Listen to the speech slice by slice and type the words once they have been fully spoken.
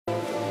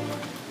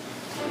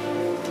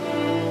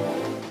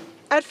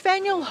At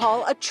Faneuil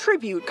Hall, a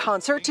tribute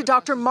concert to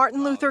Dr.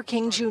 Martin Luther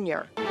King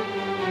Jr.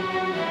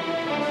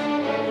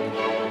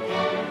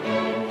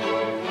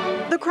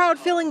 The crowd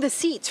filling the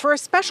seats for a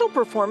special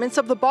performance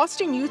of the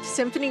Boston Youth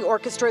Symphony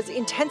Orchestra's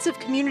intensive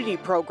community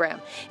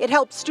program. It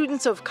helps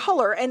students of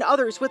color and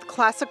others with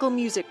classical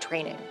music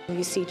training.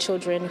 You see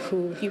children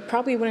who you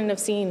probably wouldn't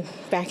have seen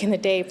back in the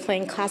day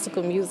playing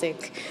classical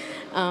music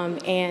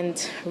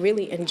and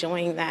really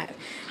enjoying that.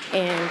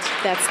 And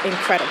that's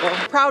incredible.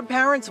 Proud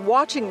parents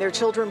watching their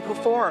children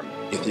perform.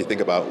 If you think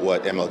about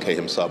what MLK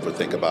himself would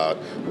think about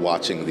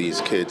watching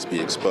these kids be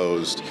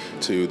exposed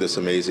to this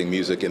amazing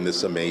music in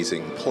this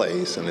amazing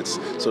place, and it's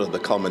sort of the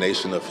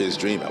culmination of his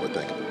dream, I would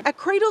think. At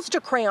Cradles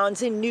to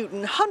Crayons in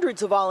Newton,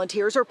 hundreds of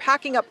volunteers are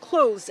packing up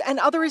clothes and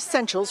other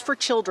essentials for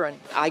children.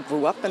 I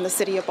grew up in the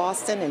city of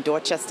Boston, in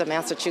Dorchester,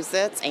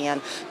 Massachusetts,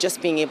 and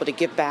just being able to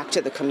give back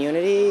to the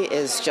community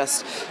is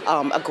just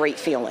a great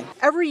feeling.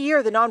 Every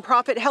year, the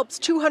nonprofit helps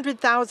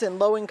 200,000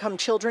 low-income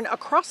children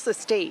across the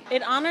state.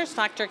 It honors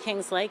Dr.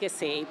 King's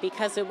legacy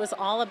because it was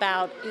all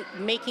about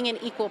making an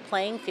equal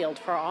playing field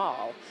for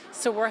all.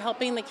 So we're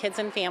helping the kids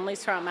and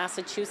families throughout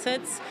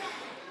Massachusetts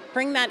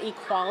bring that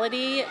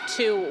equality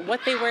to what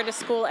they wear to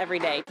school every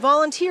day.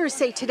 Volunteers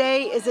say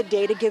today is a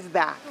day to give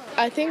back.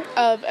 I think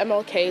of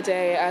MLK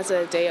Day as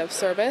a day of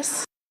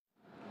service.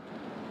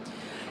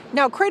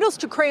 Now, Cradles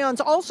to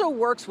Crayons also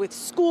works with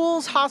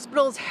schools,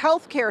 hospitals,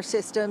 healthcare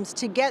systems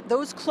to get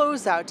those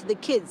clothes out to the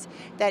kids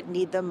that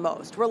need them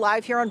most. We're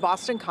live here on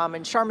Boston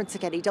Common. Charmin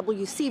Sacchetti,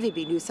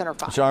 WCVB News Center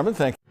 5. Charmin,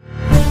 thank you.